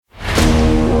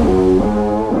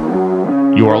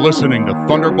You are listening to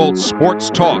Thunderbolt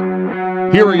Sports Talk.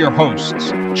 Here are your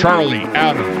hosts, Charlie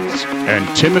Adams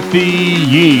and Timothy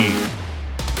Yee.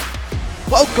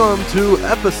 Welcome to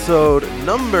episode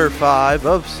number 5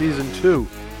 of season 2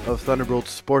 of Thunderbolt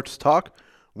Sports Talk.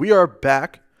 We are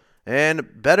back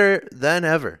and better than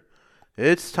ever.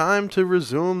 It's time to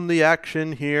resume the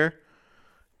action here,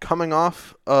 coming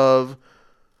off of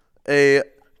a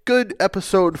good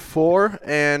episode 4,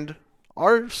 and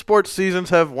our sports seasons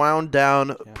have wound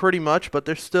down pretty much, but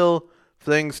there's still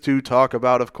things to talk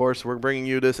about. Of course, we're bringing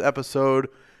you this episode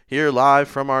here live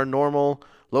from our normal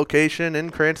location in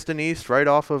Cranston East, right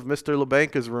off of Mr.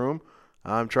 LeBanca's room.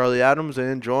 I'm Charlie Adams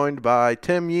and joined by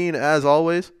Tim Yeen, as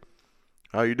always.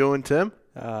 How you doing, Tim?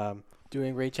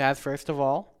 Doing great, Chaz. First of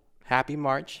all, happy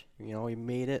March. We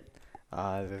made it.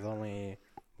 There's only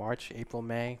March, April,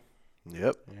 May.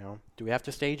 Yep. Do we have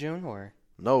to stay June or?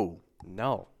 No.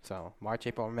 So March,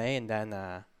 April, May, and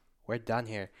then we're done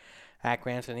here at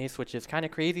Cranston East, which is kind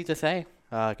of crazy to say,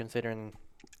 considering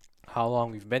how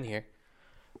long we've been here.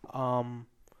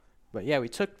 But yeah, we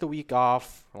took the week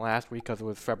off last week because it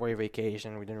was February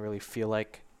vacation. We didn't really feel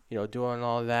like, doing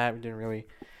all that. We didn't really,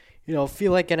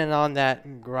 feel like getting on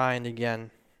that grind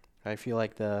again. I feel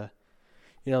like the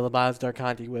Miles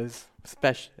Darconti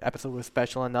episode was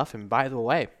special enough. And by the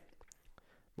way,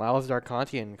 Miles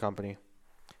Darconti and company,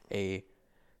 a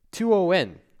 2-0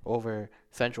 win over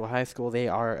Central High School. They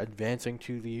are advancing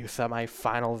to the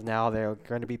semifinals now. They're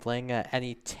going to be playing at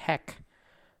Any Tech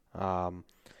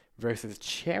versus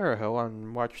Chariho on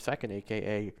March 2nd,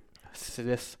 a.k.a.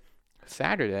 this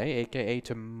Saturday, a.k.a.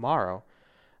 tomorrow.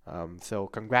 So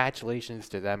congratulations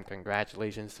to them.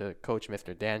 Congratulations to Coach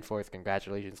Mr. Danforth.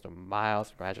 Congratulations to Miles.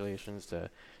 Congratulations to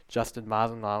Justin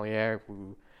Mazenalier,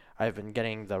 who I've been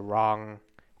getting the wrong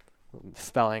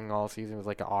spelling all season. It was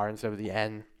like an R instead of the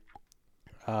N.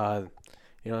 And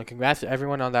congrats to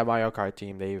everyone on that Mario Kart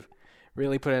team. They've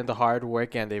really put in the hard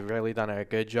work, and they've really done a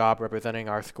good job representing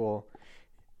our school.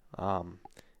 And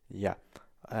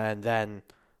then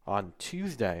on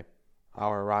Tuesday,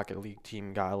 our Rocket League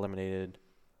team got eliminated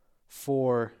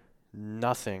 4-0.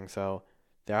 So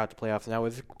they're out the playoffs now. It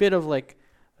was a bit of like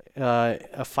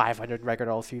a 500 record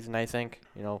all season, I think.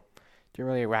 Didn't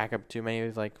really rack up too many.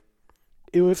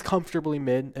 It was comfortably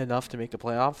mid enough to make the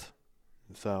playoffs.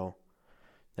 So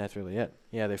that's really it.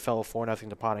 Yeah, they fell 4-0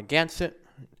 to pot against it.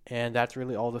 And that's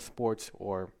really all the sports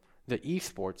or the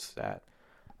esports that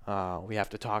we have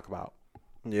to talk about.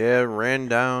 Yeah, ran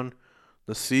down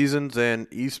the seasons and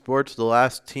esports, the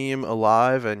last team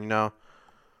alive. And,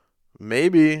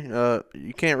 maybe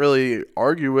you can't really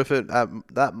argue with it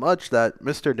that much that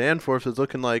Mr. Danforth is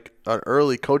looking like an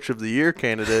early Coach of the Year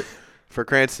candidate for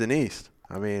Cranston East.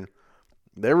 I mean,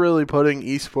 they're really putting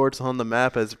esports on the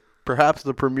map as perhaps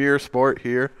the premier sport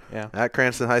here at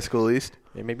Cranston High School East.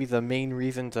 Yeah, maybe the main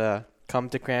reason to come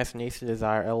to Cranston East is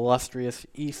our illustrious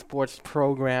esports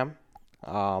program.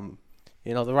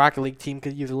 The Rocket League team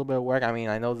could use a little bit of work. I mean,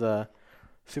 I know the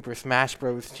Super Smash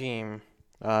Bros. Team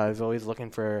is always looking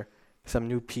for some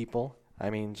new people. I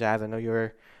mean, Jazz, I know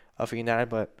you're a fan at it,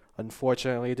 but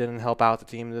unfortunately didn't help out the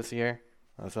team this year.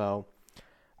 So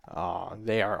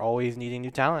they are always needing new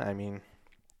talent. I mean,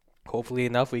 hopefully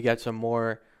enough we get some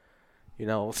more,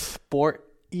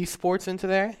 esports into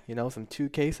there. Some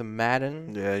 2K, some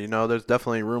Madden. Yeah, there's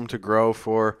definitely room to grow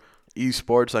for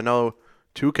esports. I know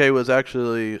 2K was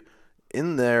actually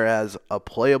in there as a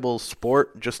playable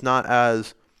sport, just not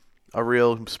as a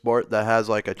real sport that has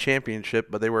like a championship,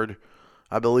 but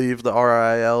I believe the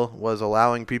RIL was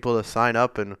allowing people to sign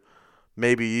up and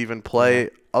maybe even play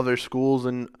other schools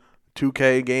in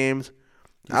 2K games.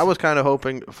 I was kind of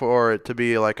hoping for it to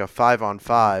be like a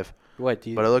 5-on-5. But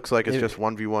it looks like it's just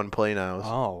 1v1 play now.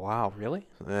 Oh, wow, really?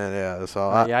 Yeah.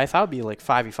 So I thought it'd be like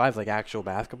 5v5, like actual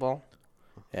basketball.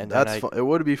 And it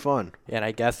would be fun. And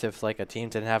I guess if like a team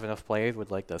didn't have enough players, would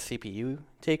like the CPU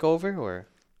take over or?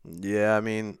 Yeah, I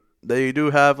mean, they do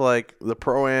have like the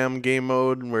Pro-Am game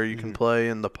mode where you can play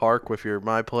in the park with your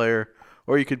My Player,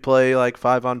 or you could play like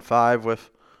 5-on-5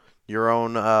 with your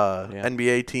own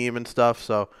NBA team and stuff.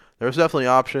 So there's definitely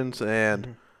options,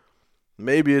 and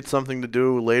maybe it's something to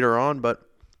do later on. But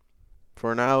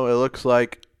for now, it looks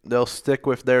like they'll stick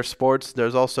with their sports.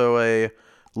 There's also a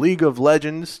League of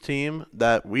Legends team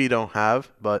that we don't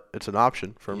have, but it's an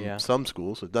option from some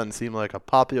schools. It doesn't seem like a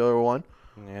popular one.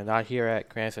 Yeah, not here at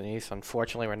Cranston East.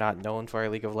 Unfortunately, we're not known for our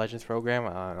League of Legends program.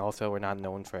 And also, we're not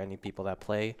known for any people that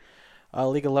play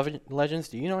League of Legends.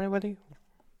 Do you know anybody?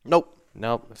 Nope.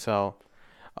 So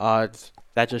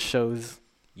that just shows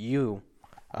you,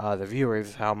 the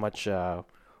viewers, how much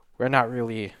we're not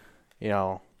really,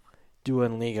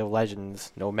 doing League of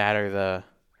Legends, no matter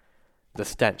the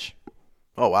stench.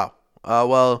 Oh, wow.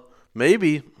 Well,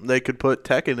 maybe they could put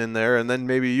Tekken in there, and then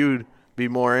maybe you'd be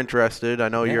more interested. I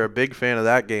know you're a big fan of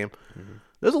that game. Mm-hmm.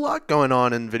 There's a lot going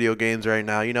on in video games right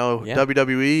now.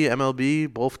 WWE,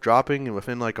 MLB, both dropping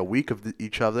within like a week of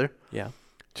each other. Yeah.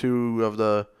 Two of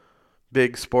the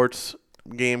big sports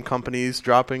game companies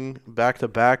dropping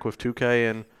back-to-back with 2K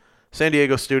and San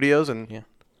Diego Studios, and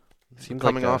seems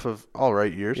coming off of all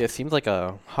right years. Yeah, it seems like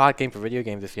a hot game for video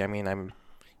games this year. I mean, I'm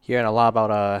hearing a lot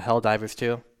about Helldivers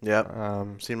too. Yeah.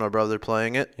 Seen my brother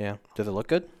playing it. Yeah. Does it look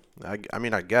good? I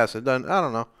mean, I guess it doesn't. I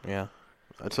don't know. Yeah.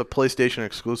 It's a PlayStation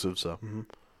exclusive, so.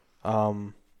 Mm-hmm.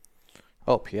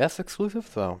 PS exclusive,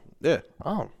 so. Yeah.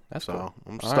 Oh, that's so. Cool.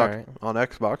 I'm stuck on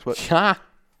Xbox, but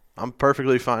I'm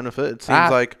perfectly fine with it. It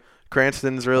seems like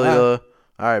Cranston's really the.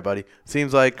 All right, buddy.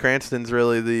 Seems like Cranston's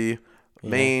really the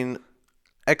main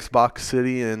Xbox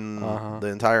city in the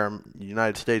entire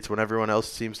United States when everyone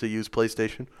else seems to use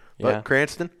PlayStation. But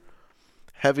Cranston,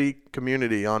 heavy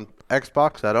community on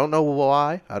Xbox. I don't know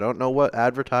why. I don't know what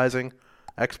advertising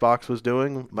Xbox was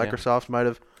doing. Microsoft might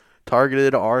have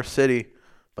targeted our city,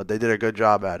 but they did a good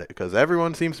job at it because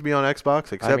everyone seems to be on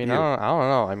Xbox except you. I don't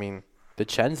know. I mean, the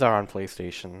Chens are on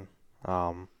PlayStation.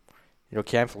 Cam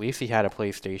Felici had a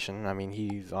PlayStation. I mean,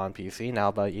 he's on PC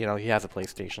now, but, he has a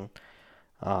PlayStation.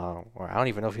 Or I don't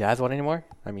even know if he has one anymore.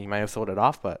 I mean, he might have sold it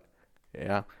off, but,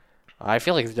 yeah. I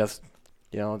feel like it's just,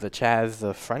 the Chaz,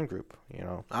 the friend group,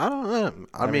 I don't know.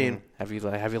 I mean, have you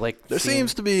there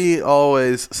seems to be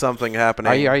always something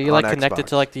happening. Are you on connected Xbox.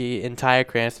 to, like, the entire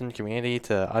Cranston community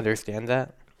to understand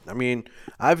that? I mean,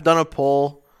 I've done a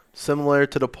poll similar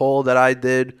to the poll that I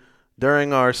did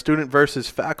during our student versus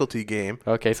faculty game.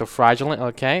 Okay, so fraudulent,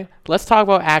 okay. Let's talk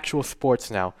about actual sports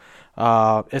now,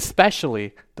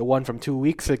 especially the one from 2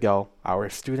 weeks ago, our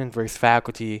student versus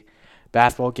faculty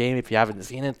basketball game. If you haven't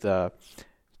seen it, the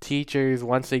teachers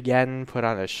once again put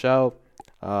on a show.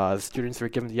 The students were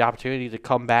given the opportunity to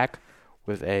come back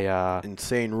with a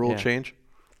insane rule change.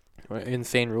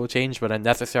 Insane rule change, but a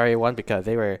necessary one because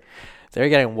they were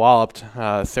getting walloped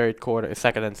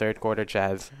second and third quarter,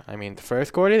 Chaz. I mean, the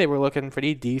first quarter, they were looking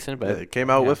pretty decent. But they came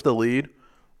out with the lead.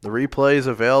 The replay is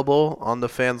available on the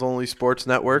Fans Only Sports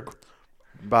Network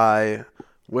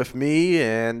with me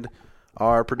and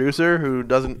our producer, who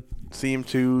doesn't seem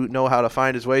to know how to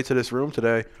find his way to this room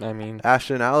today. I mean,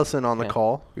 Ashton Allison on the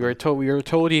call. We were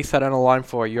told he set an alarm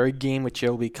for your game, which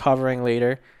you'll be covering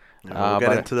later. We'll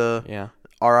get into the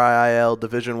RIIL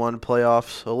Division I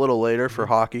playoffs a little later for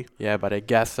hockey. Yeah, but I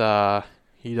guess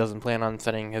he doesn't plan on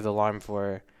setting his alarm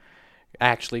for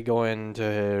actually going to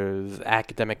his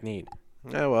academic need.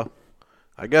 Yeah, well,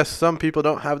 I guess some people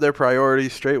don't have their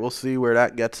priorities straight. We'll see where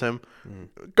that gets him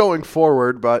going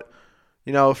forward. But,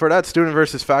 for that student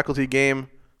versus faculty game,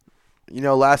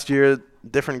 last year,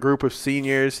 different group of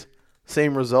seniors,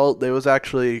 same result. There was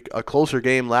actually a closer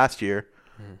game last year,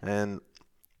 and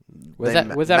was they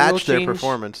that matched their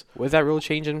performance. Was that rule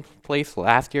change in place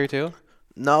last year too?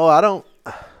 No, I don't.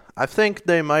 I think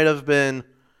they might have been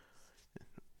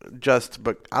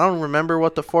but I don't remember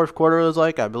what the fourth quarter was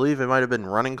like. I believe it might have been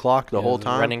running clock the whole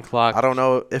time. Running clock. I don't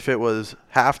know if it was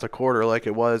half the quarter like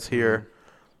it was here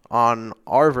on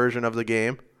our version of the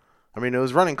game. I mean, it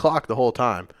was running clock the whole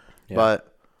time. Yeah.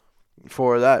 But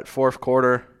for that fourth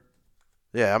quarter,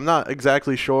 I'm not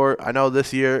exactly sure. I know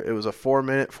this year it was a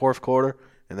 4-minute fourth quarter.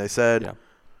 And they said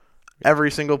every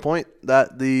single point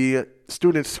that the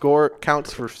students score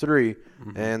counts for 3,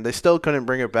 and they still couldn't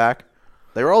bring it back.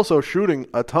 They were also shooting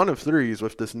a ton of threes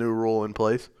with this new rule in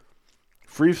place.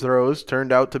 Free throws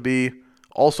turned out to be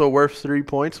also worth 3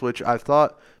 points, which I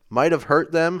thought might have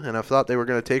hurt them, and I thought they were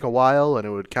going to take a while and it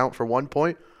would count for 1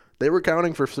 point. They were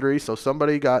counting for 3, so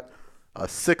somebody got a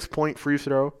 6-point free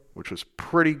throw, which was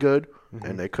pretty good,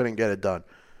 and they couldn't get it done.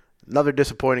 Another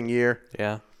disappointing year.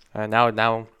 Yeah. Now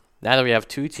that we have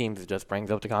 2 teams, it just brings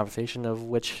up the conversation of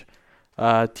which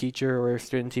teacher or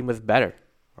student team was better.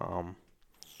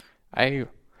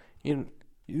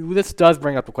 This does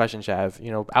bring up the question,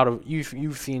 Chaz. Out of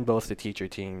you've seen both the teacher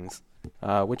teams.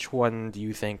 Which one do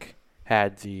you think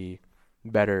had the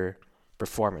better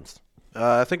performance?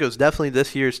 I think it was definitely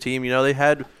this year's team. They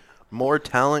had more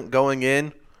talent going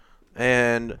in,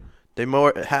 and they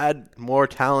had more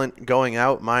talent going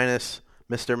out, minus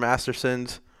Mr.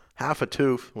 Masterson's half a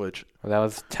tooth, which that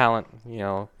was talent,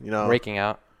 breaking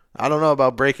out. I don't know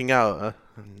about breaking out.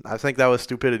 I think that was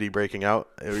stupidity breaking out.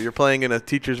 You're playing in a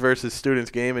teachers versus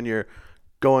students game, and you're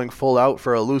going full out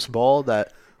for a loose ball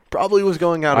that probably was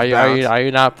going out of bounds. Are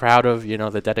you not proud of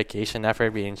the dedication effort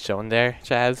being shown there,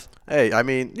 Chaz? Hey, I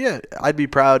mean, I'd be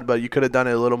proud, but you could have done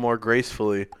it a little more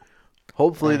gracefully.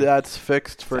 Hopefully that's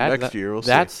fixed for next year. We'll see.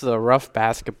 That's the rough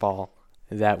basketball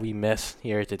that we miss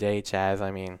here today, Chaz.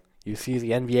 I mean, you see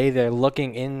the NBA, they're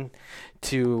looking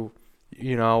into,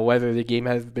 whether the game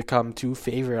has become too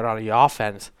favorite on the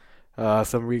offense,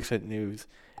 some recent news.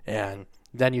 And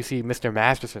then you see Mr.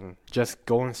 Masterson just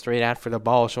going straight out for the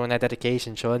ball, showing that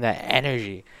dedication, showing that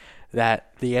energy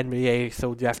that the NBA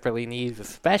so desperately needs,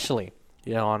 especially,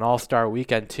 on All-Star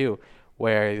Weekend too,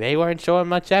 where they weren't showing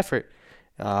much effort.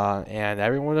 And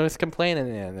everyone was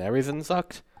complaining, and everything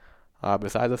sucked.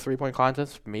 Besides the three-point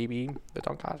contest, maybe the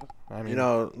dunk contest. I mean,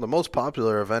 the most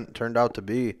popular event turned out to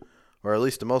be, or at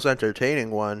least the most entertaining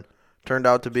one, turned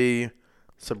out to be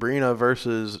Sabrina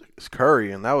versus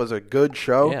Curry, and that was a good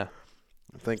show. Yeah.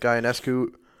 I think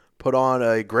Ionescu put on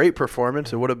a great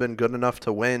performance. It would have been good enough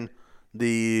to win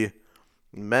the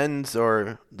men's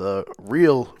or the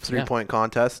real three-point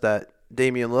contest that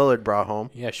Damian Lillard brought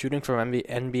home. Yeah, shooting from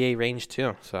NBA range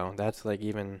too, so that's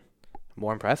even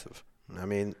more impressive. I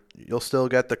mean, you'll still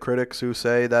get the critics who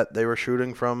say that they were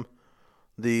shooting from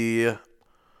they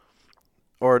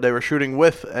were shooting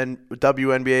with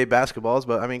WNBA basketballs,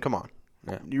 but I mean, come on.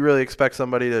 Yeah. You really expect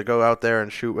somebody to go out there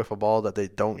and shoot with a ball that they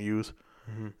don't use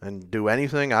and do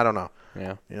anything? I don't know.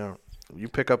 Yeah. You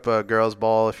pick up a girl's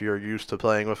ball if you're used to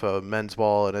playing with a men's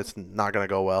ball, and it's not going to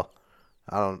go well.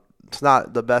 It's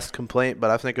not the best complaint,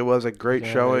 but I think it was a great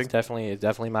showing. It's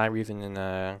definitely my reason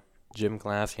in gym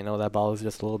class. That ball is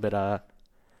just a little bit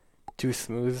too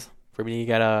smooth for me to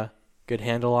get a good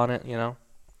handle on it.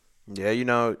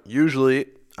 Yeah, usually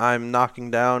I'm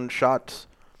knocking down shots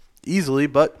easily,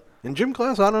 but in gym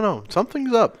class, I don't know.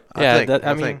 Something's up. I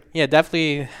think. Yeah,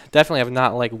 definitely have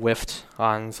not whiffed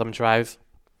on some drives.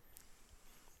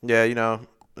 Yeah,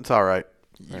 it's all right.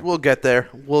 Yeah. We'll get there.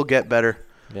 We'll get better.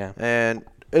 Yeah. And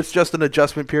it's just an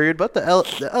adjustment period, but the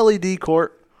LED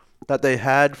court that they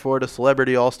had for the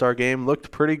Celebrity All-Star Game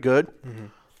looked pretty good.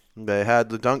 Mm-hmm. They had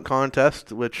the dunk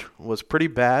contest, which was pretty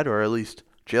bad, or at least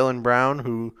Jaylen Brown,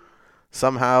 who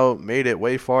somehow made it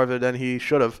way farther than he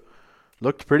should have,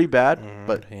 looked pretty bad,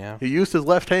 but he used his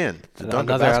left hand to dunk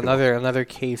a basketball. Another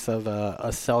case of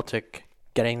a Celtic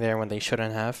getting there when they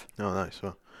shouldn't have. Oh, nice.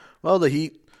 Well, the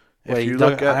Heat.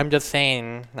 I'm just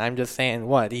saying.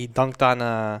 What he dunked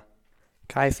on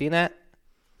Kai Cenat,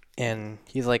 and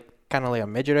he's kind of like a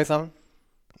midget or something.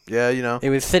 Yeah, He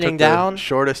was sitting down. The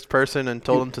shortest person and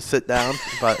told him to sit down,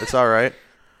 but it's all right.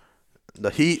 The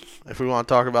Heat, if we want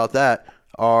to talk about that,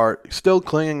 are still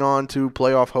clinging on to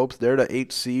playoff hopes. They're the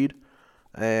 8th seed,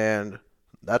 and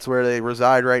that's where they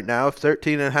reside right now.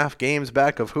 13.5 games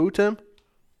back of who, Tim?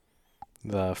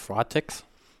 The Frotix.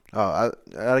 Oh,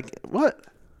 what?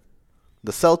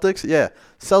 The Celtics? Yeah.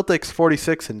 Celtics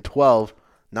 46-12,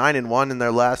 9-1 in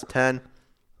their last 10.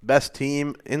 Best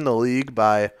team in the league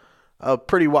by a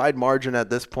pretty wide margin at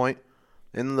this point.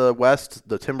 In the West,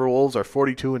 the Timberwolves are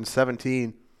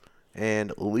 42-17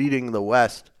 and leading the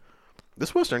West.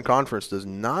 This Western Conference does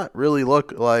not really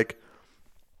look like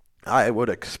I would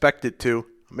expect it to.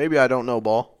 Maybe I don't know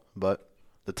ball, but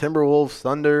the Timberwolves,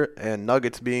 Thunder, and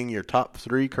Nuggets being your top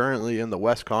 3 currently in the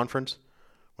West Conference,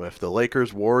 with the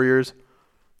Lakers, Warriors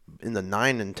in the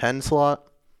 9 and 10 slot.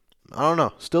 I don't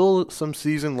know. Still some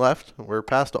season left. We're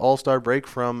past the All-Star break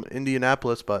from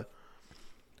Indianapolis, but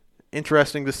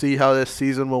interesting to see how this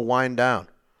season will wind down.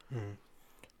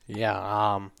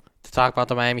 Yeah, to talk about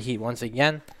the Miami Heat once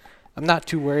again, I'm not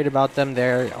too worried about them.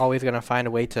 They're always going to find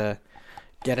a way to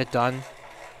get it done,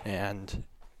 and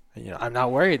I'm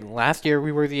not worried. Last year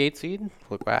we were the 8th seed.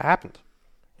 Look what happened.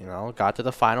 Got to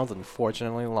the finals,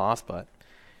 unfortunately lost, but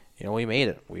we made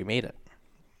it.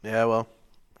 Yeah, well,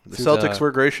 the Celtics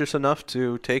were gracious enough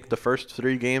to take the first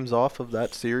 3 games off of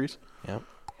that series. Yep.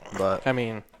 But I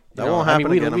mean, that won't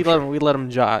happen again. We let them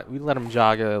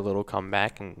jog a little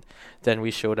comeback, and then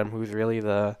we showed them who's really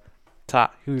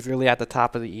at the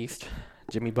top of the East,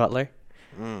 Jimmy Butler.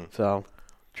 So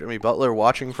Jimmy Butler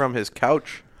watching from his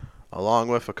couch, along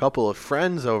with a couple of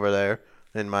friends over there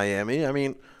in Miami. I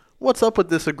mean, what's up with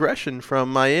this aggression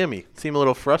from Miami? Seem a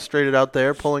little frustrated out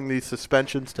there pulling these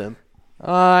suspensions, Tim.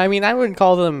 I mean, I wouldn't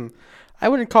call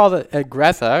it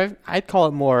aggressive. I'd call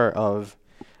it more of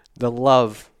the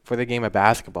love for the game of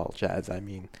basketball, Chaz. I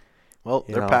mean, well,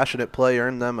 their passionate play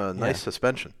earned them a nice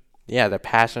suspension. Yeah, their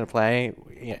passionate play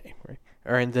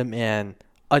earned them an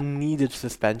unneeded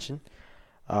suspension,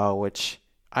 which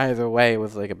either way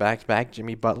was like a back-to-back.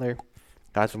 Jimmy Butler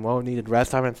got some well-needed rest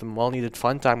time and some well-needed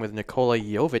fun time with Nikola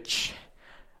Jovic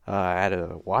at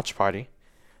a watch party,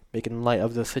 making light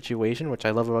of the situation, which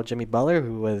I love about Jimmy Butler,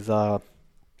 who was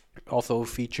also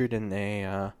featured in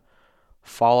a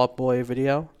Fall Out Boy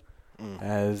video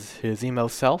as his emo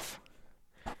self.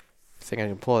 I think I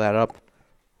can pull that up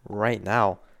right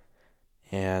now.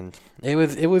 And it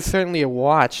was certainly a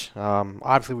watch.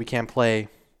 Obviously, we can't play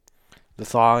the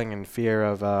song in fear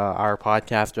of our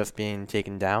podcast just being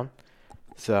taken down.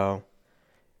 So,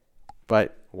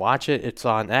 but watch it. It's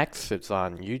on X. It's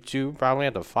on YouTube. Probably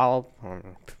at the Fall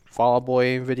Out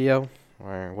Boy video,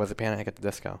 or was it Panic at the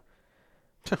Disco?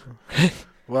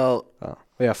 Well,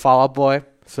 yeah, Fall Out Boy.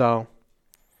 So,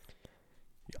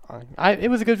 it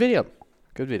was a good video.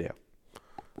 Good video.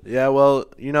 yeah, well,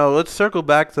 let's circle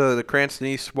back to the Cranston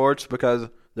East sports because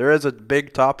there is a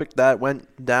big topic that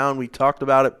went down. We talked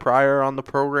about it prior on the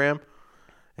program,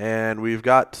 and we've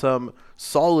got some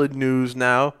solid news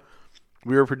now.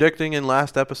 We were predicting in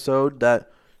last episode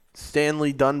that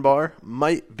Stanley Dunbar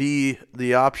might be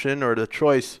the option or the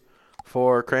choice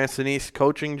for Cranston East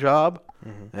coaching job.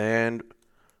 Mm-hmm. And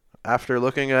after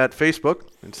looking at Facebook,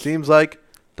 it seems like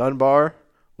Dunbar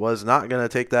was not going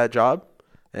to take that job.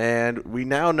 And we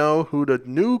now know who the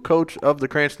new coach of the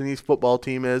Cranston East football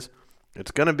team is.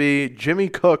 It's going to be Jimmy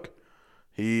Cook.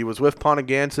 He was with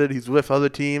Pontigansett. He's with other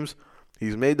teams.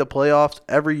 He's made the playoffs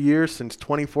every year since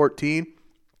 2014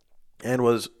 and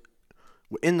was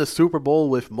in the Super Bowl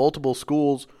with multiple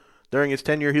schools during his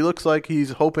tenure. He looks like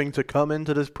he's hoping to come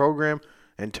into this program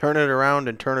and turn it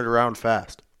around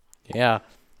fast. Yeah.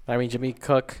 I mean, Jimmy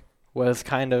Cook was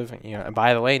kind of, and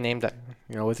by the way,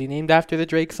 was he named after the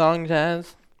Drake song,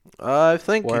 Jazz? I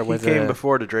think Or he came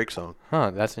before the Drake song.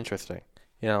 Huh, that's interesting.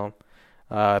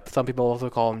 Some people also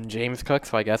call him James Cook,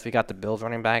 so I guess we got the Bills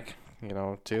running back,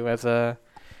 too, as a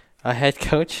head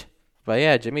coach. But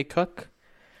yeah, Jimmy Cook,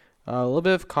 a little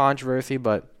bit of controversy,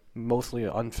 but mostly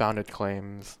unfounded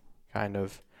claims,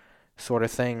 sort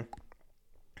of thing.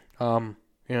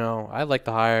 I'd like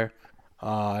to hire.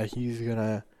 He's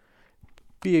gonna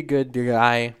be a good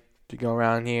guy to go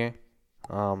around here.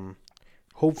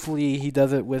 Hopefully he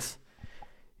does it with,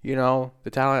 the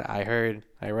talent. I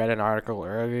read an article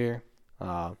earlier.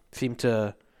 Seemed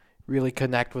to really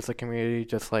connect with the community,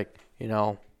 just like,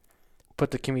 put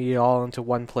the community all into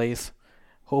one place.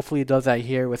 Hopefully he does that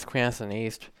here with Cranston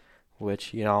East,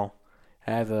 which,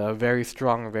 has a very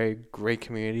strong, very great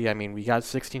community. I mean, we got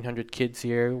 1,600 kids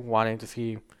here wanting to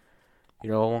see,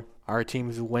 our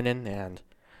teams winning, and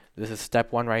this is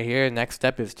step one right here. Next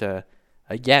step is to,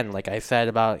 again, like I said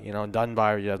about,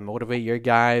 Dunbar, just motivate your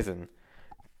guys and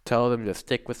tell them to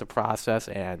stick with the process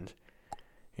and,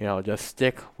 just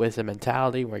stick with the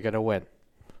mentality. We're going to win.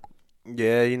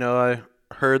 Yeah, I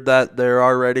heard that they're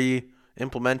already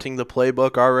implementing the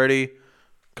playbook, already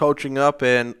coaching up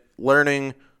and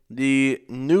learning the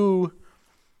new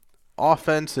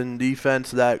offense and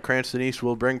defense that Cranston East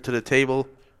will bring to the table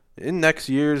in next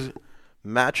year's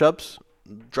matchups.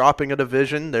 Dropping a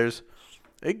division, there's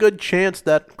a good chance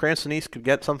that Cranston East could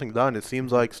get something done. It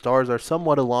seems like stars are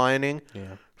somewhat aligning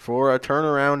for a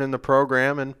turnaround in the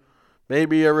program and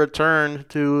maybe a return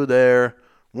to their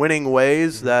winning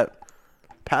ways that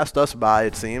passed us by,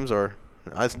 it seems, or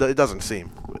it doesn't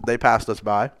seem. They passed us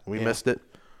by. We missed it.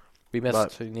 We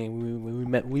missed.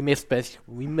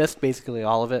 We missed basically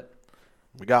all of it.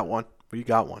 We got one.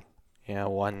 Yeah,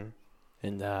 one,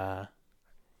 and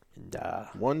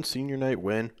one senior night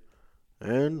win,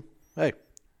 and hey,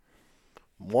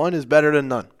 one is better than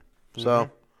none. So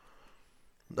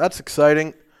that's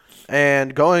exciting.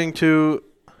 And going to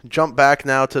jump back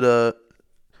now to the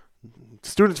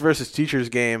students versus teachers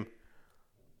game.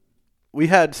 We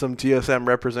had some TSM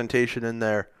representation in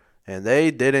there, and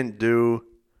they didn't do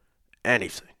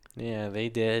anything. Yeah, they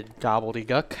did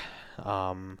gobbledygook.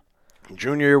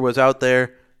 Junior was out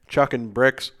there chucking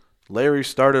bricks. Larry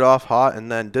started off hot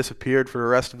and then disappeared for the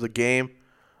rest of the game.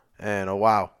 And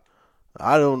wow,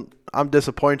 I'm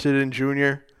disappointed in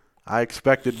Junior. I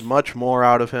expected much more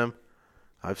out of him.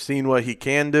 I've seen what he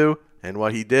can do, and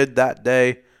what he did that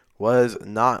day was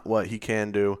not what he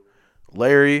can do.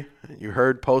 Larry, you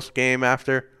heard post-game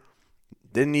after,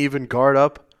 didn't even guard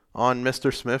up on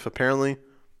Mr. Smith. Apparently,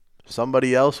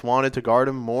 somebody else wanted to guard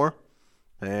him more,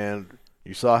 and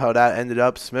you saw how that ended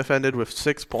up. Smith ended with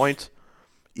 6 points.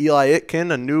 Eli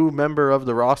Itkin, a new member of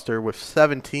the roster with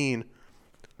 17,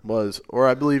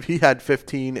 I believe he had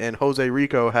 15, and Jose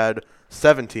Rico had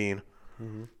 17.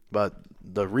 Mm-hmm. But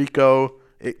the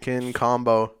Rico-Itkin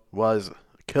combo was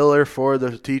killer for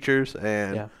the teachers,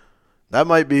 and that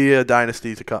might be a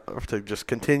dynasty to just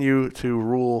continue to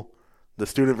rule the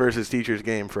student versus teachers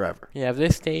game forever. Yeah, if they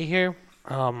stay here,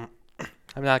 I'm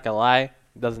not going to lie,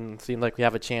 it doesn't seem like we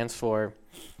have a chance for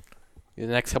the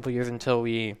next couple of years until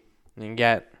we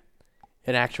get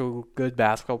an actual good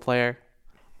basketball player,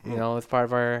 as part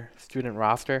of our student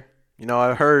roster.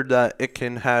 I heard that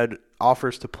Itkin had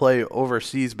offers to play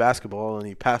overseas basketball, and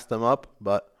he passed them up,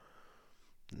 but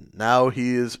Now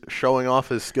he is showing off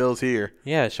his skills here.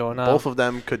 Yeah, showing off. Both of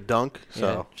them could dunk, so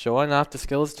Yeah, showing off the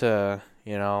skills to,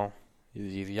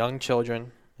 these young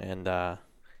children and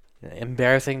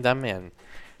embarrassing them and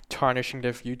tarnishing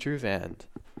their futures and,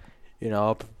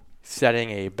 setting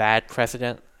a bad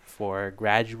precedent for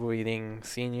graduating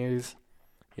seniors.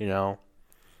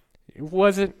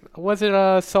 Was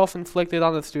it self-inflicted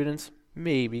on the students?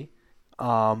 Maybe.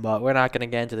 But we're not going to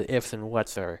get into the ifs and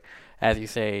whats or, as you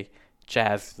say,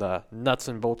 Chaz, the nuts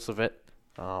and bolts of it.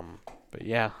 But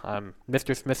yeah,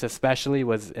 Mr. Smith especially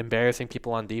was embarrassing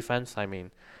people on defense. I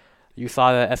mean, you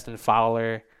saw the Eston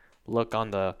Fowler look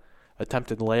on the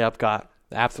attempted layup got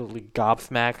absolutely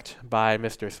gobsmacked by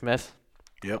Mr. Smith.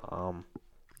 Yep.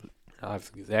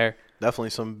 Obviously there. Definitely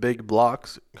some big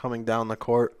blocks coming down the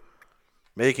court,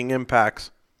 making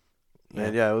impacts. Yeah.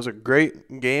 And yeah, it was a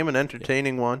great game, an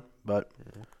entertaining one, but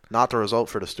not the result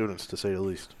for the students, to say the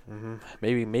least.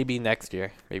 Mm-hmm. Maybe next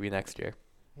year.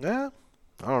 Yeah,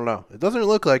 I don't know. It doesn't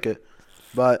look like it,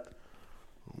 but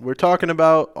we're talking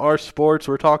about our sports.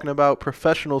 We're talking about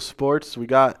professional sports. We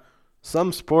got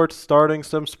some sports starting,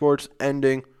 some sports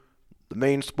ending. The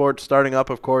main sport starting up,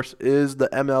 of course, is the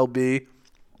MLB,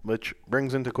 which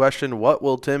brings into question what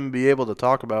will Tim be able to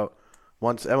talk about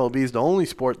once MLB is the only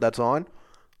sport that's on.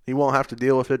 He won't have to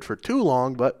deal with it for too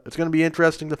long, but it's going to be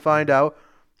interesting to find out.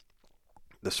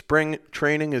 The spring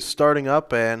training is starting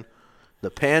up, and the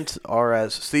pants are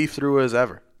as see-through as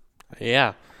ever.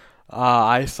 Yeah.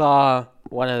 I saw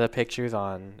one of the pictures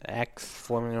on X,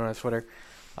 formerly known as Twitter,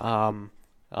 on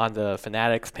the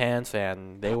Fanatics pants,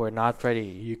 and they were not pretty.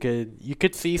 You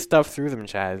could see stuff through them,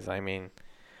 Chaz. I mean,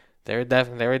 they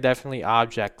were definitely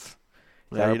objects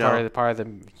that are part of the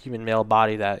human male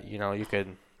body that you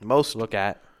could look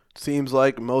at. Seems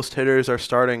like most hitters are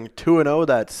starting 2-0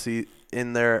 that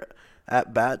in their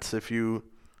at-bats, if you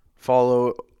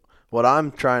follow what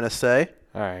I'm trying to say.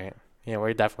 All right. Yeah,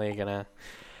 we're definitely going to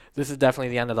 – this is definitely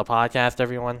the end of the podcast,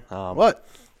 everyone. What?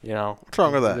 What's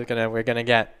wrong with that? We're going to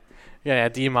get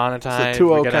demonetized. It's a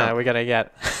 2-0 count. We're going to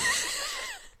get –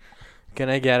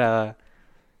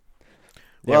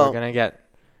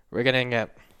 we're going to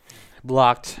get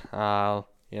blocked,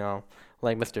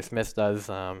 like Mr. Smith does.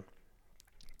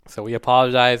 So we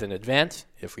apologize in advance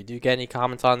if we do get any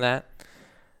comments on that.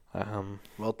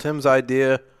 Well, Tim's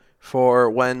idea for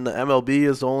when the MLB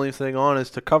is the only thing on is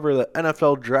to cover the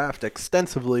NFL draft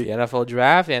extensively. The NFL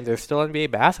draft, and there's still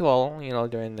NBA basketball,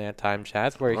 during that time,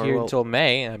 Chaz. We're here until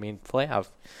May. I mean, playoff.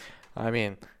 I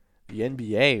mean, the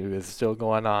NBA is still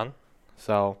going on.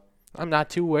 So I'm not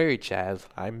too worried, Chaz.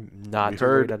 I'm not too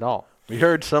worried at all. We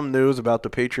heard some news about the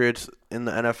Patriots in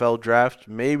the NFL draft,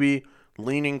 maybe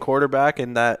leaning quarterback,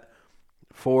 and that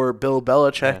for Bill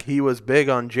Belichick, he was big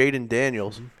on Jaden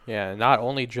Daniels. Yeah, not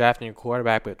only drafting a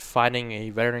quarterback, but finding a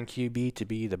veteran QB to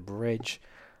be the bridge.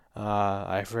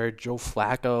 I've heard Joe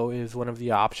Flacco is one of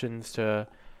the options to,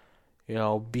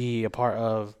 be a part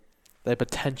of the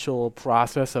potential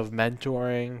process of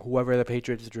mentoring whoever the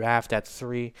Patriots draft at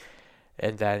 3.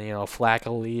 And then,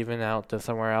 Flacco leaving out to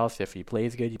somewhere else. If he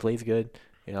plays good, he plays good.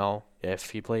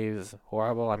 If he plays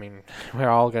horrible, I mean, we're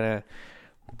all going to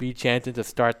be chanting to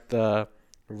start the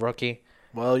rookie.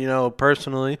 Well,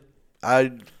 personally,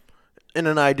 I, in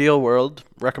an ideal world,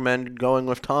 recommend going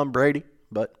with Tom Brady.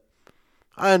 But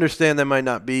I understand that might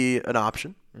not be an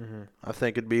option. Mm-hmm. I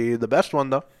think it'd be the best one,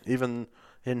 though. Even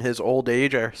in his old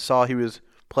age, I saw he was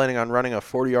planning on running a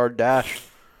 40-yard dash.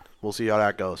 We'll see how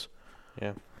that goes.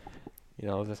 Yeah.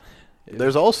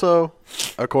 There's also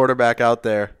a quarterback out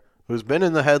there who's been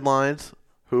in the headlines,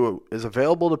 who is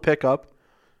available to pick up,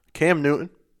 Cam Newton.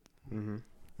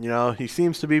 Mm-hmm. He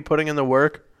seems to be putting in the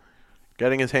work,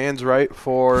 getting his hands right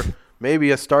for maybe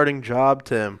a starting job,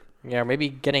 Tim. Yeah, maybe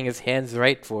getting his hands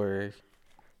right for,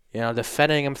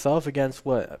 defending himself against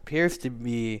what appears to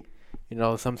be,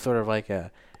 some sort of like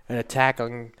an attack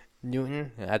on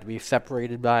Newton. It had to be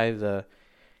separated by the,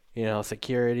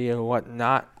 security and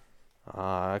whatnot.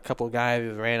 A couple of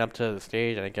guys ran up to the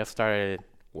stage and I guess started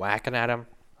whacking at him.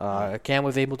 Cam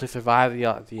was able to survive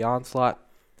the onslaught,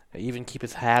 even keep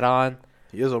his hat on.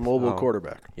 He is a mobile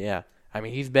quarterback. Yeah, I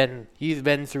mean he's been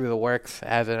through the works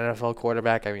as an NFL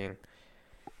quarterback. I mean,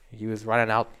 he was running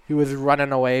away. He was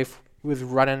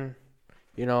running,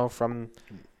 from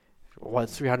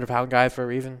 300-pound guys for a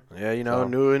reason. Yeah,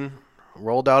 Newton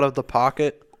rolled out of the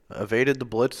pocket, evaded the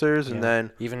blitzers, and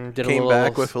then even came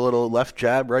back with a little left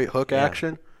jab, right hook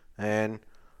action, and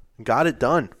got it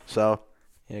done. So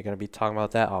you're going to be talking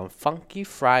about that on Funky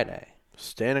Friday.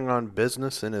 Standing on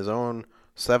business in his own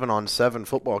 7-on-7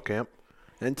 football camp.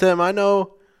 And Tim, I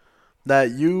know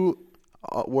that you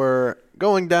were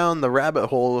going down the rabbit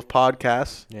hole of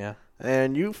podcasts. Yeah.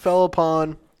 and you fell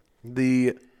upon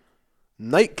the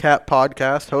Nightcap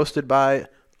podcast hosted by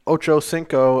Ocho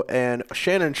Cinco and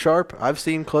Shannon Sharp. I've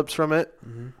seen clips from it,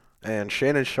 and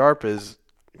Shannon Sharp is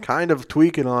kind of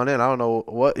tweaking on it. I don't know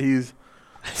what he's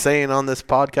saying on this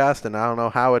podcast, and I don't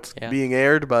know how it's being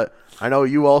aired, but I know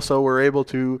you also were able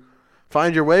to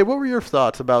find your way. What were your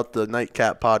thoughts about the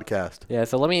Nightcap podcast? Yeah,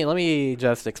 so let me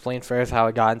just explain first how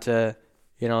I got into,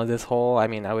 this whole,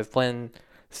 I was playing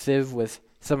Civ with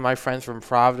some of my friends from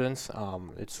Providence.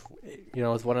 It's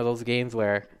one of those games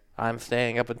where I'm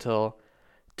staying up until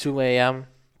 2 a.m.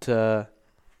 to,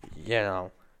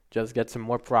 just get some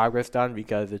more progress done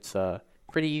because it's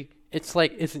it's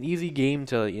an easy game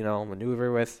to,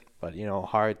 maneuver with, but,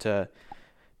 hard to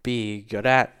be good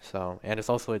at. So, and it's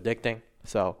also addicting.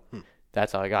 So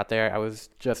that's how I got there. I was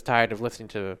just tired of listening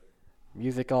to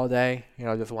music all day.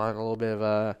 Just wanted a little bit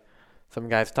of some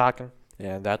guys talking.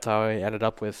 And that's how I ended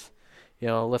up with,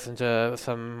 listening to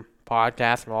some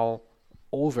podcasts from all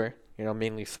over,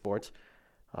 mainly sports.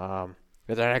 But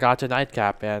then I got to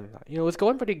Nightcap, and, it was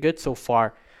going pretty good so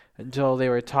far until they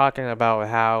were talking about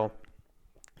how,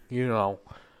 there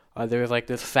was like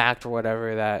this fact or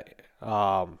whatever that,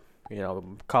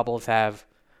 couples have,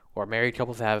 or married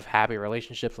couples have happy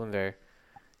relationships when they're,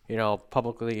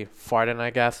 publicly farting,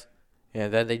 I guess.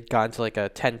 And then they got into like a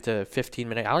 10 to 15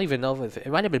 minute, I don't even know if it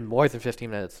might have been more than 15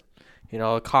 minutes,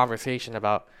 a conversation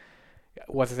about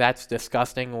whether that's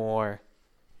disgusting or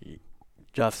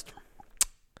just,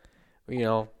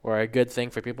 or a good thing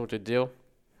for people to do.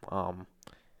 And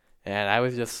I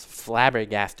was just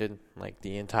flabbergasted, like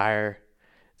the entire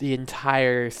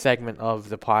segment of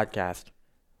the podcast,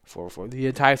 for the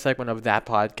entire segment of that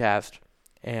podcast,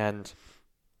 and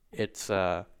it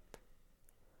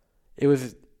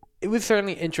was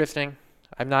certainly interesting.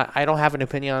 I don't have an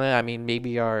opinion on it. I mean,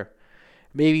 maybe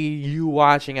you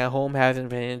watching at home has an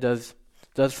opinion. Does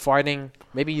farting,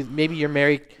 maybe you're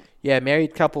married? Yeah,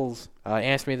 married couples.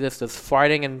 Answer me this: does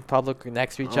farting in public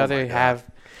next to each other have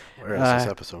where is this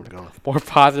episode going? More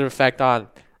positive effect on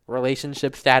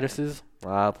relationship statuses?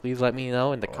 Please let me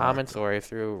know in the comments or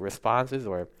through responses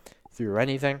or through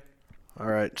anything. All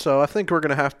right, so I think we're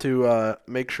going to have to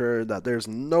make sure that there's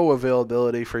no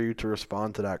availability for you to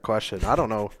respond to that question. I don't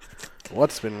know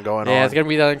what's been going on. Yeah, it's going to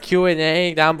be the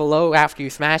Q&A down below. After you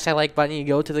smash that like button, you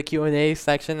go to the Q&A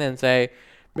section and say,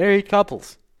 married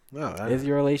couples. Is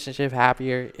your relationship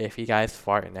happier if you guys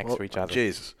fart next to each other?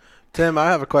 Jesus. Tim, I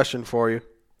have a question for you.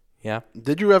 Yeah?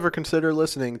 Did you ever consider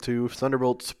listening to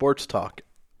Thunderbolt Sports Talk?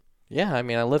 Yeah, I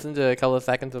listened to a couple of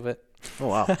seconds of it. Oh,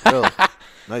 wow. Really?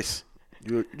 Nice.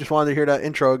 You just wanted to hear that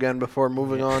intro again before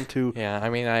moving on to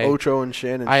Ocho and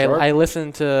Shannon Sharp? I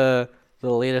listened to the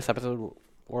latest episode,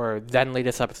 or then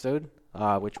latest episode,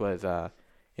 which was, the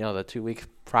 2 weeks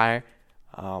prior.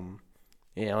 And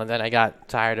then I got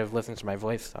tired of listening to my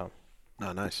voice, so.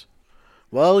 Oh, nice.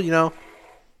 Well,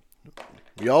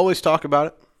 we always talk about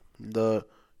it. The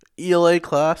ELA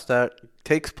class that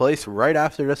takes place right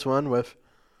after this one with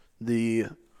the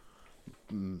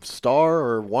star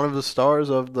or one of the stars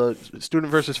of the student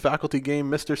versus faculty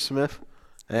game, Mr. Smith.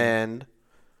 And,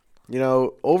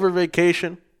 over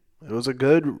vacation, it was a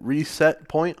good reset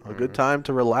point, a good time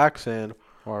to relax and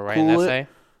or write an essay.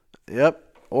 Yep.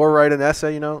 Or write an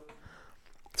essay,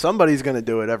 Somebody's going to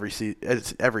do it every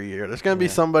year. There's going to be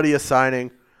somebody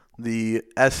assigning the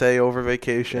essay over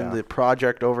vacation, the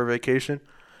project over vacation.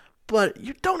 But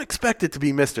you don't expect it to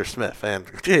be Mr. Smith. And,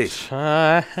 geez.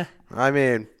 I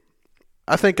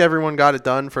think everyone got it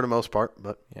done for the most part.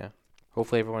 But yeah.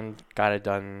 Hopefully everyone got it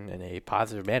done in a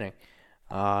positive manner.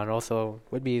 And also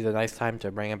would be the nice time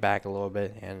to bring it back a little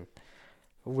bit. And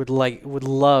would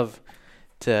love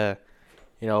to,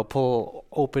 pull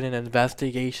open an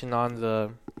investigation on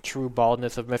the true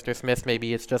baldness of Mr. Smith.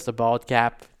 Maybe it's just a bald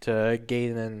cap to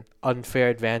gain an unfair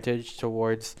advantage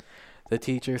towards the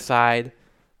teacher side.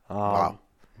 Wow.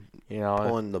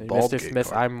 Pulling the bald Mr.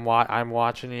 Smith, card. I'm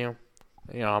watching you.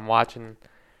 I'm watching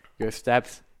your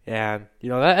steps. And,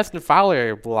 that Eston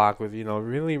Fowler block was,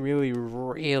 really, really,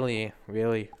 really,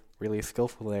 really, really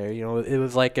skillful there. It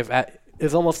was like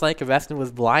it's almost like if Eston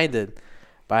was blinded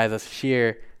by the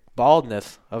sheer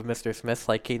baldness of Mr. Smith,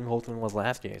 like Caden Holton was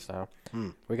last year. So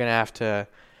we're gonna have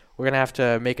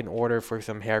to make an order for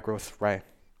some hair growth spray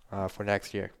for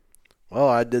next year. Well,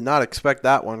 I did not expect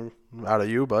that one out of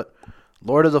you, but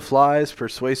Lord of the Flies,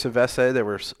 persuasive essay. There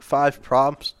were 5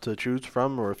 prompts to choose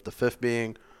from, or if the 5th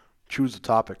being choose a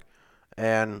topic,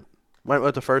 and went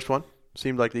with the first one.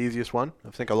 Seemed like the easiest one. I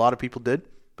think a lot of people did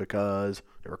because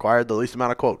it required the least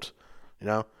amount of quotes.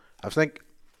 I think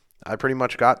I pretty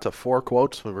much got to 4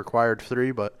 quotes. We required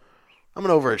 3, but I'm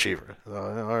an overachiever.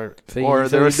 Or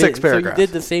there were 6 paragraphs. So you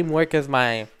did the same work as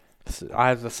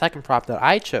the second prop that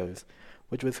I chose,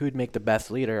 which was who'd make the best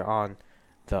leader on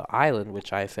the island,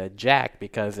 which I said Jack,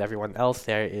 because everyone else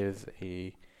there is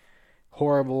a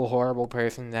horrible, horrible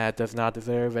person that does not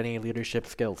deserve any leadership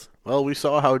skills. Well, we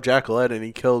saw how Jack led, and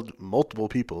he killed multiple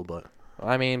people, but...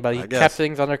 But he kept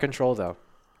things under control, though.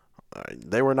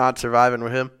 They were not surviving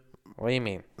with him. What do you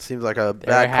mean? Seems like a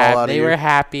bad call out of you. They were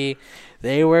happy.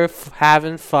 They were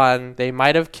having fun. They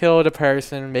might have killed a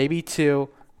person, maybe 2,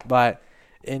 but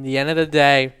in the end of the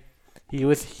day, he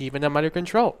was keeping them under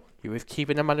control.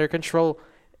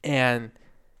 And,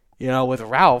 with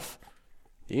Ralph,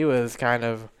 he was kind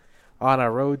of on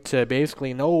a road to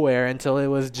basically nowhere until it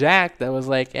was Jack that was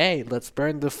like, hey, let's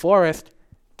burn the forest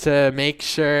to make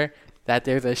sure that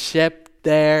there's a ship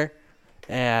there.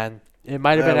 And it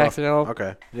might have been accidental.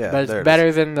 Okay, yeah. But it's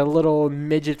better than the little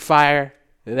midget fire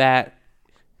that,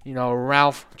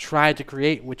 Ralph tried to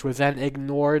create, which was then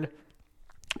ignored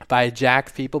by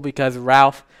Jack's people because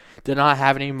Ralph did not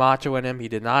have any macho in him. He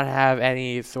did not have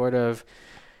any sort of,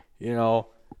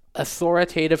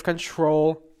 authoritative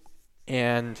control.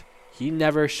 And he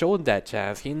never showed that,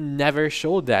 Chaz. He never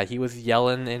showed that. He was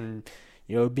yelling and,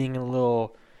 being a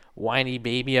little whiny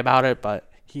baby about it,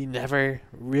 but he never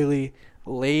really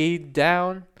laid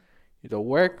down the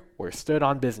work or stood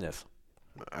on business.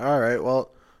 All right.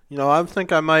 Well, I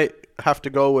think I might have to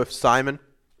go with Simon.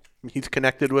 He's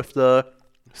connected with the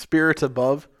spirits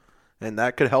above, and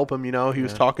that could help him. He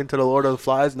was talking to the Lord of the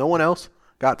Flies. No one else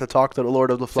got to talk to the Lord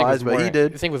of the Flies, but he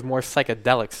did. I think it was more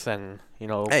psychedelics than,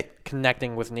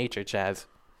 connecting with nature, Chaz.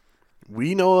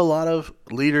 We know a lot of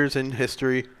leaders in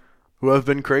history who have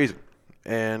been crazy,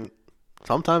 and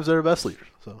sometimes they're the best leaders.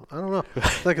 So, I don't know. I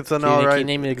think it's an all right. Can you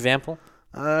name an example?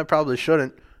 I probably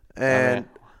shouldn't. And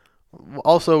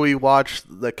also we watched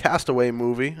the Castaway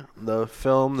movie, the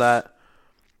film that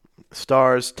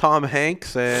stars Tom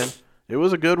Hanks, and it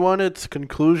was a good one. Its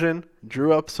conclusion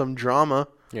drew up some drama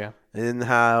in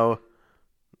how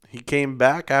he came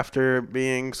back after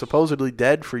being supposedly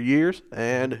dead for years,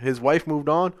 and his wife moved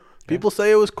on. People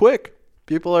say it was quick.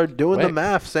 People are doing the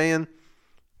math saying,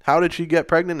 how did she get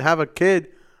pregnant and have a kid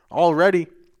already?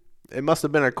 It must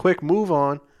have been a quick move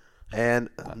on, and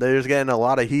there's getting a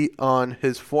lot of heat on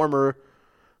his former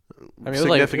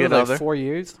significant other. 4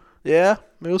 years? Yeah,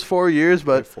 it was 4 years,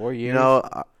 but 4 years.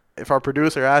 If our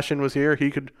producer Ashton was here,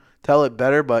 he could tell it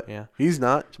better, but he's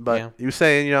not. But he was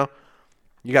saying,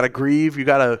 you got to grieve, you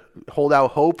got to hold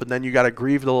out hope, and then you got to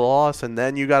grieve the loss, and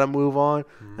then you got to move on,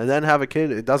 and then have a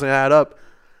kid. It doesn't add up.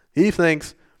 He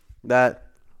thinks that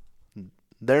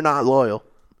they're not loyal,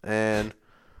 and,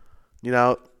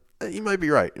 he might be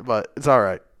right, but it's all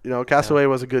right. Castaway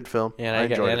was a good film. Yeah, I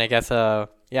enjoyed it. I guess, I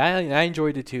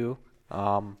enjoyed it too.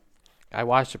 I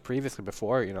watched it previously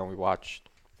before. We watched,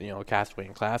 Castaway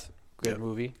in class. Good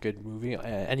movie.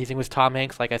 Anything with Tom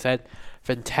Hanks, like I said,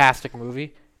 fantastic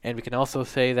movie. And we can also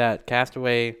say that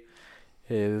Castaway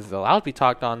is allowed to be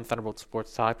talked on Thunderbolt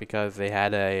Sports Talk because they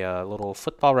had a little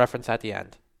football reference at the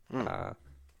end.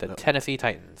 The Tennessee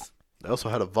Titans. They also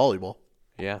had a volleyball.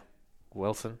 Yeah.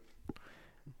 Wilson.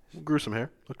 Gruesome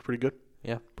hair. Looked pretty good.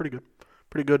 Yeah. Pretty good.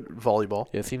 Pretty good volleyball.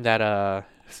 Yeah, it seemed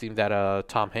that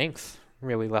Tom Hanks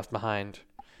really left behind,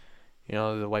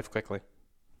 the wife quickly.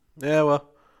 Yeah, well,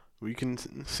 we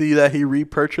can see that he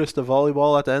repurchased the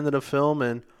volleyball at the end of the film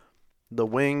and the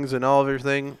wings and all of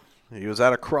everything. He was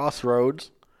at a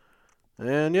crossroads.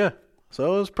 And,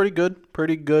 so it was pretty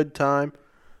good time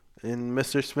in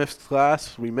Mr. Smith's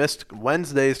class. We missed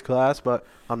Wednesday's class, but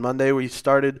on Monday we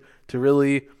started to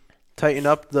really tighten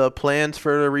up the plans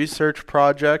for the research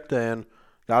project and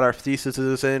got our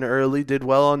theses in early, did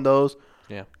well on those.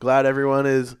 Yeah. Glad everyone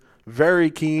is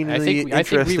very keenly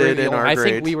interested in our grades. I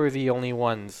think we were the only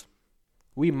ones.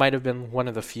 We might have been one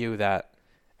of the few that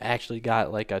actually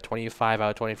got like a 25 out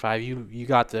of 25. You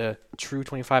got the true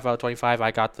 25 out of 25.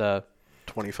 I got the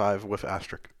 25 with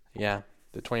asterisk. Yeah,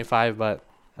 the 25, but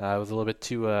it was a little bit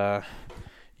too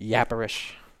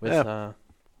yapperish.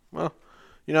 Well,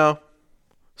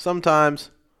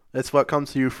 sometimes it's what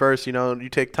comes to you first. You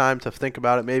take time to think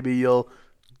about it. Maybe you'll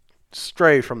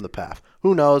stray from the path.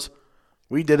 Who knows?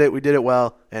 We did it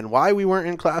well. And why we weren't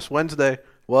in class Wednesday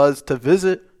was to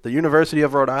visit the University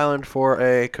of Rhode Island for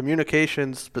a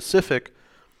communications-specific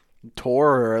tour,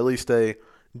 or at least a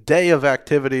day of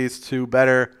activities to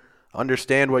better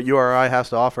understand what URI has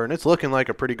to offer. And it's looking like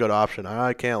a pretty good option.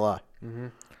 I can't lie. Mm-hmm.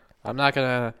 I'm not going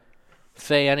to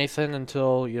say anything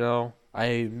until,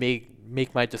 I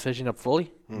make my decision up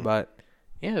fully. But,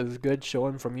 yeah, it was good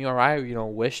showing from URI.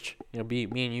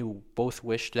 Me and you both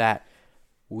wished that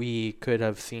we could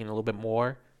have seen a little bit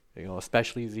more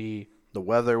especially the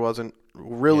weather wasn't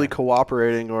really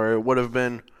cooperating, or it would have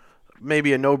been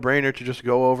maybe a no-brainer to just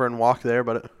go over and walk there,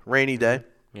 but a rainy day.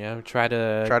 Yeah, try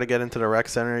to get into the rec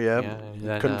center. Yeah,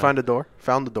 then, couldn't find a door.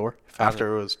 Found the door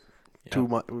after it was Yep. too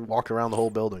much. We walked around the whole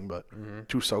building, but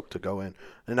too soaked to go in.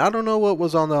 And I don't know what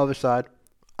was on the other side.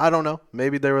 I don't know.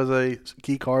 Maybe there was a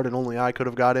key card and only I could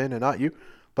have got in and not you.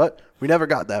 But we never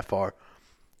got that far.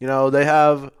 They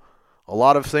have a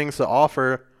lot of things to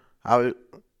offer. I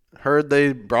heard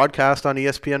they broadcast on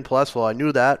ESPN Plus. Well, I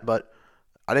knew that, but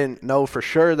I didn't know for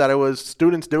sure that it was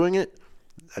students doing it.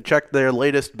 I checked their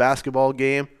latest basketball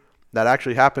game that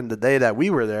actually happened the day that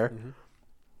we were there.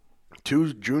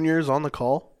 2 juniors on the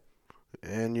call.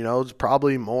 And, it's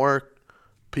probably more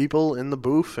people in the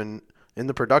booth and in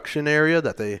the production area,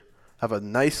 that they have a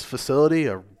nice facility,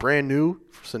 a brand new,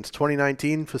 since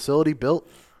 2019 facility built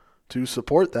to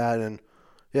support that. And,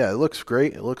 yeah, it looks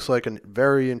great. It looks like a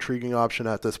very intriguing option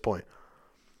at this point.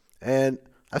 And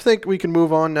I think we can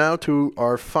move on now to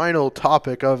our final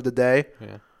topic of the day.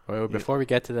 Yeah. Well, before we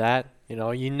get to that,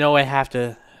 I have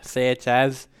to say it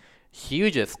as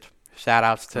hugest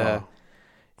shout-outs to,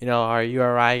 our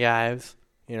URI guys.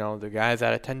 The guys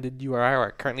that attended URI or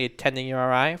are currently attending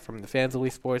URI from the Fans of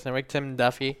Elite Sports Network, Tim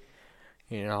Duffy,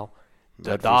 the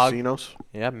Matt dog. Vucinos.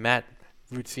 Yeah, Matt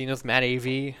Vucinos, Matt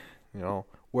AV,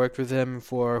 worked with him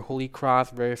for Holy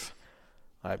Cross versus,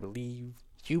 I believe,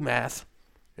 UMass.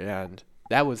 And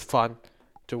that was fun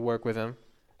to work with him.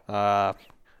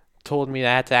 Told me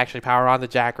that I had to actually power on the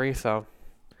Jackery, so.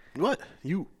 What?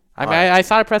 I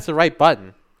saw I pressed the right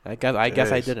button. I guess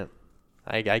I didn't.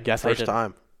 I guess I didn't. First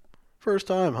time. First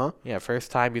time, huh? Yeah, first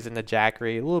time using the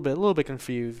Jackery. A little bit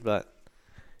confused, but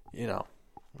All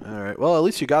right. Well, at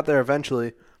least you got there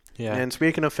eventually. Yeah. And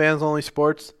speaking of Fans Only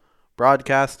Sports,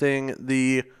 broadcasting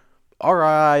the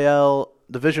RIL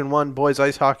Division I Boys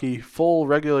Ice Hockey full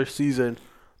regular season,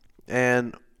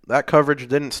 and that coverage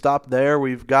didn't stop there.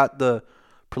 We've got the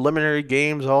preliminary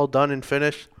games all done and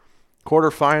finished.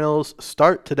 Quarterfinals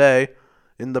start today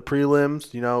in the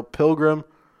prelims. Pilgrim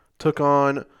took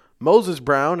on Moses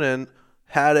Brown and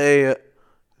had a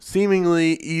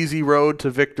seemingly easy road to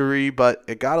victory, but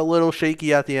it got a little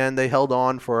shaky at the end. They held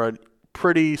on for a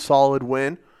pretty solid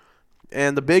win.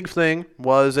 And the big thing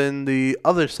was in the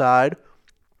other side,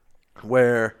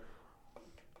 where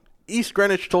East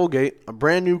Greenwich Tollgate, a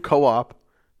brand new co-op,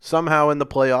 somehow in the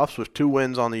playoffs with 2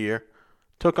 wins on the year,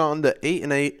 took on the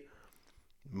 8-8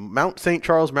 Mount St.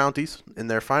 Charles Mounties in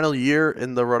their final year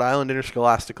in the Rhode Island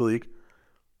Interscholastic League.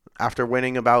 After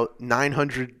winning about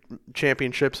 900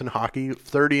 championships in hockey,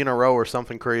 30 in a row or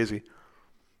something crazy.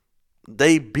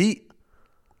 They beat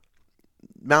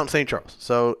Mount St. Charles.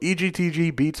 So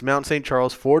EGTG beats Mount St.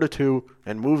 Charles 4-2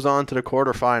 and moves on to the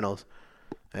quarterfinals.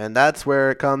 And that's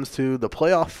where it comes to the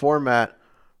playoff format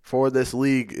for this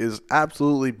league is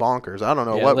absolutely bonkers. I don't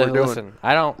know what we're doing. Listen,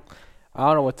 I don't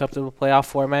know what's up to the playoff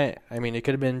format. I mean, it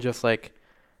could have been just like,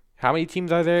 how many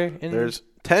teams are there? There's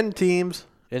 10 teams.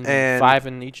 And 5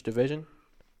 in each division?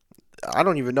 I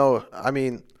don't even know,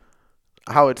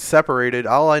 how it's separated.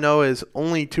 All I know is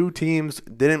only 2 teams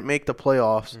didn't make the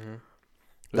playoffs.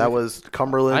 That was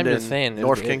Cumberland and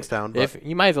North Kingstown. If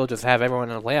you might as well just have everyone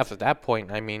in the playoffs at that point.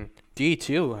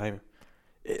 D2,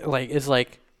 it's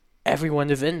like everyone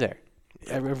is in there.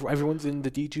 Everyone's in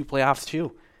the D2 playoffs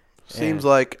too. Seems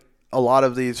like a lot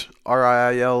of these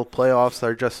RIL playoffs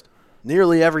are just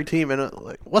nearly every team. And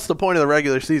what's the point of the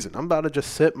regular season? I'm about to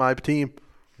just sit my team,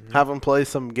 have them play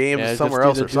some games somewhere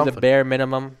else or something. The bare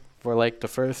minimum for the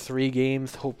first 3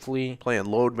 games, hopefully. Playing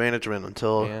load management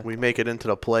until we make it into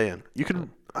the play-in. You could,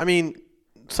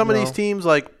 some of these teams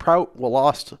like Prout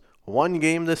lost 1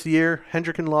 game this year.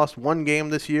 Hendricken lost 1 game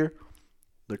this year.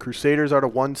 The Crusaders are the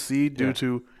 1 seed due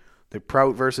to the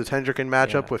Prout versus Hendricken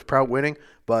matchup with Prout winning.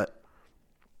 But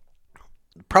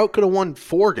Prout could have won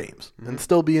 4 games and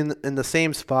still be in the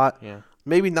same spot. Yeah.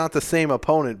 Maybe not the same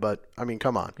opponent, but,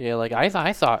 come on. Yeah, I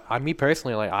thought, me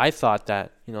personally, I thought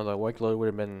that, the workload would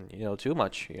have been, too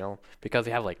much, because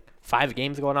they have, 5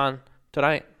 games going on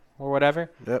tonight or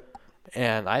whatever. Yep.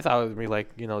 And I thought it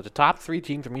would be, the top 3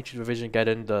 teams from each division get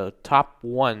in, the top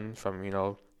 1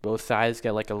 from, both sides get,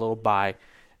 a little bye,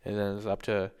 and then it's up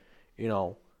to,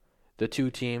 the 2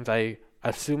 teams. I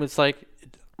assume it's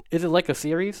is it like a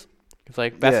series? It's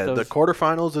best of... the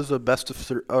quarterfinals is a best of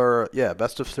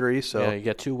 3. So you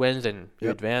get 2 wins and you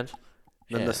advance.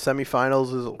 Then the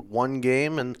semifinals is 1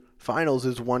 game, and finals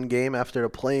is 1 game after a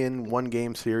play-in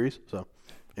 1-game series. So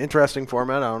interesting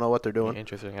format. I don't know what they're doing.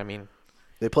 Interesting.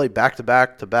 They play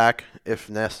back-to-back if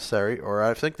necessary, or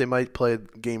I think they might play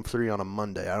Game 3 on a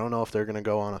Monday. I don't know if they're going to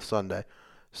go on a Sunday.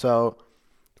 So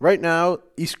Right now,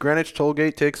 East Greenwich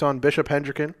Tollgate takes on Bishop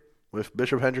Hendricken, with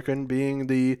Bishop Hendricken being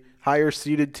the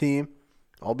higher-seeded team.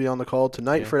 I'll be on the call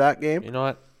tonight for that game. You know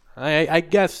what? I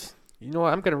guess, I'm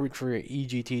going to root for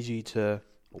EGTG to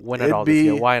win it all It'd this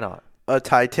year. be Why not? A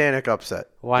Titanic upset.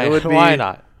 Why, It would be why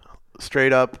not?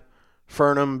 straight up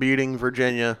Furnham beating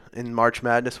Virginia in March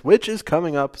Madness, which is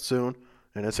coming up soon,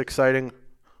 and it's exciting.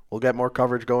 We'll get more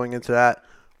coverage going into that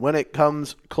when it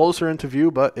comes closer into view,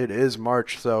 but it is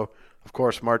March, so of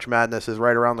course March Madness is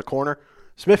right around the corner.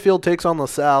 Smithfield takes on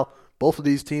LaSalle. Both of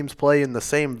these teams play in the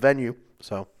same venue,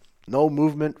 so no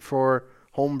movement for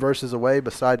home versus away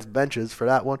besides benches for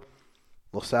that one.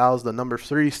 LaSalle is the number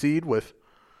 3 seed with,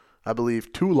 I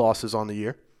believe, 2 losses on the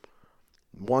year.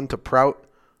 1 to Prout,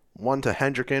 1 to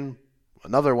Hendricken,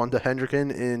 another 1 to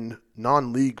Hendricken in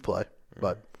non-league play.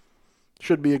 But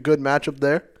should be a good matchup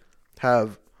there.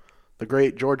 Have the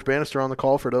great George Bannister on the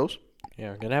call for those.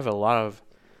 Yeah, we're gonna have a lot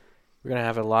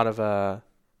of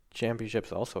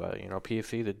championships also.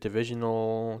 PFC, the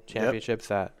divisional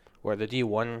championships or the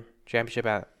D1 championship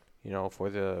for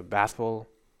the basketball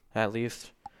at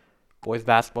least. Boys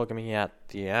basketball going to be at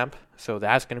the AMP, so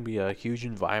that's going to be a huge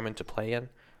environment to play in.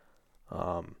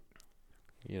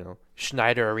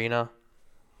 Schneider Arena.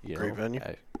 Great venue.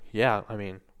 I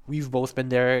mean, we've both been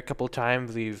there a couple of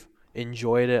times. We've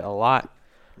enjoyed it a lot.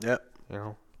 Yep. There's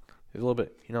a little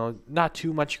bit, not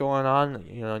too much going on,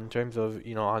 in terms of,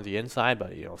 on the inside,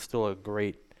 but, still a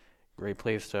great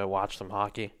place to watch some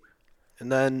hockey.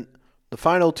 And then the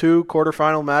final 2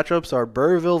 quarterfinal matchups are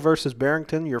Burrville versus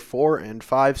Barrington, your 4 and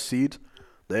 5 seeds.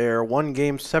 They are 1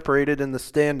 game separated in the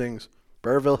standings.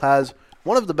 Burrville has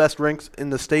one of the best rinks in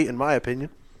the state, in my opinion.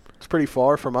 It's pretty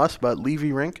far from us, but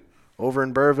Levy Rink over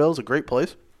in Burrville is a great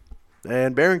place.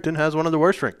 And Barrington has one of the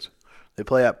worst rinks. They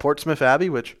play at Portsmouth Abbey,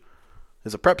 which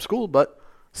is a prep school, but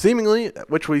seemingly,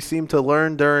 which we seem to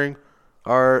learn during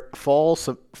our fall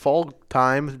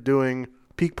time doing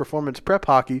peak performance prep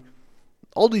hockey,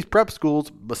 all these prep schools,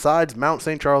 besides Mount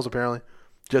St. Charles apparently,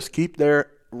 just keep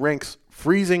their rinks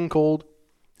freezing cold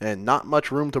and not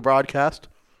much room to broadcast.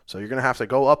 So you're going to have to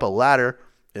go up a ladder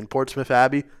in Portsmouth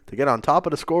Abbey to get on top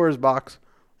of the scorer's box,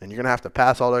 and you're going to have to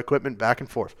pass all the equipment back and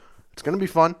forth. It's going to be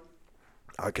fun.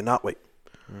 I cannot wait.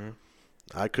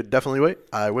 I could definitely wait.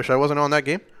 I wish I wasn't on that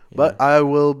game, but I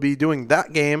will be doing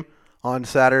that game on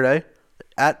Saturday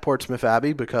at Portsmouth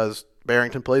Abbey because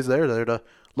Barrington plays there. They're the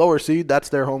lower seed. That's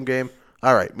their home game.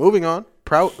 All right, moving on.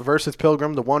 Prout versus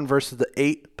Pilgrim, the 1 versus the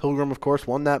 8. Pilgrim, of course,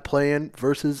 won that play-in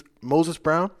versus Moses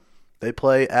Brown. They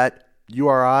play at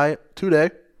URI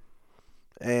today.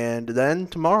 And then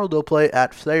tomorrow they'll play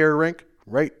at Thayer Rink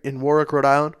right in Warwick, Rhode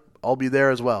Island. I'll be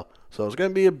there as well. So it's going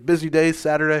to be a busy day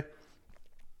Saturday.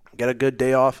 Get a good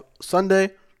day off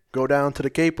Sunday. Go down to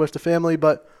the Cape with the family.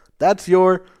 But that's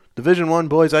your Division I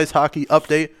boys ice hockey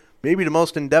update. Maybe the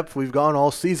most in-depth we've gone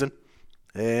all season.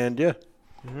 And, yeah.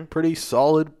 Pretty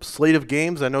solid slate of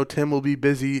games. I know Tim will be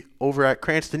busy over at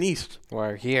Cranston East.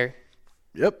 Or here.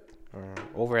 Yep. Or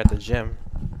over at the gym.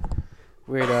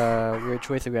 Weird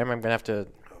choice of grammar. I'm going to have to...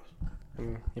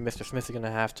 Mr. Smith is going to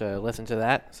have to listen to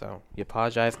that. So, you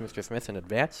apologize, Mr. Smith, in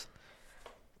advance.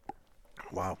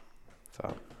 Wow.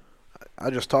 So,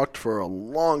 I just talked for a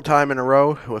long time in a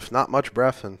row with not much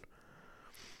breath and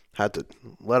had to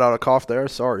let out a cough there.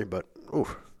 Sorry, but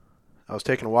that was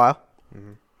taking a while.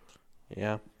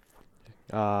 Yeah.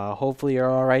 Hopefully you're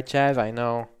all right, Chaz. I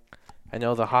know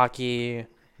the hockey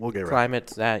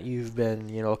climates that you've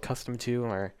been, accustomed to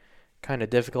are kind of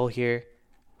difficult here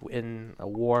in a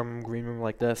warm green room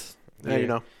like this.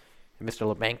 Yeah,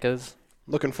 Mr. LeBanca's.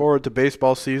 Looking forward to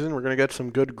baseball season. We're going to get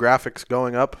some good graphics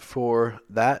going up for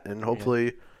that and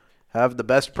hopefully have the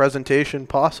best presentation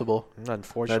possible that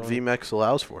VMEX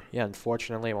allows for. Yeah,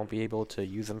 unfortunately I won't be able to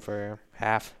use them for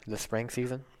half the spring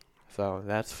season. So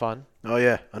that's fun. Oh,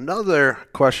 yeah. Another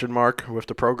question mark with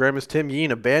the program is Tim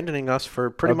Yeen abandoning us for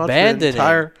pretty much the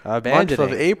entire month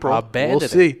of April. We'll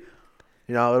see.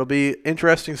 It'll be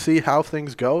interesting to see how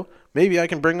things go. Maybe I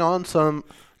can bring on some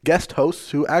guest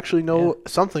hosts who actually know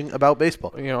something about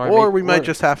baseball. Or we might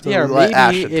just have to let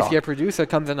Ashton talk. If your producer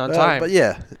comes in on time. But,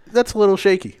 yeah, that's a little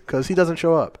shaky because he doesn't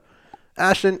show up.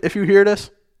 Ashton, if you hear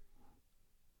this,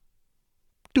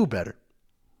 do better.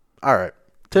 All right.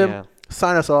 Tim,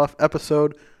 sign us off.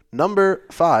 Episode number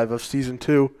 5 of Season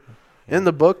 2 in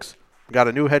the books. We got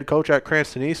a new head coach at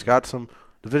Cranston East. Got some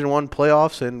Division I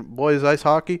playoffs in boys ice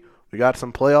hockey. We got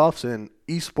some playoffs in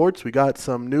esports. We got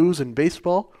some news in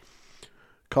baseball.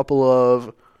 A couple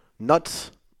of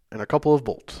nuts and a couple of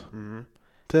bolts.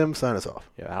 Tim, sign us off.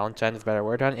 Yeah, Alan Chen is a better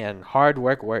word on, and hard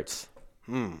work works.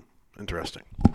 Interesting.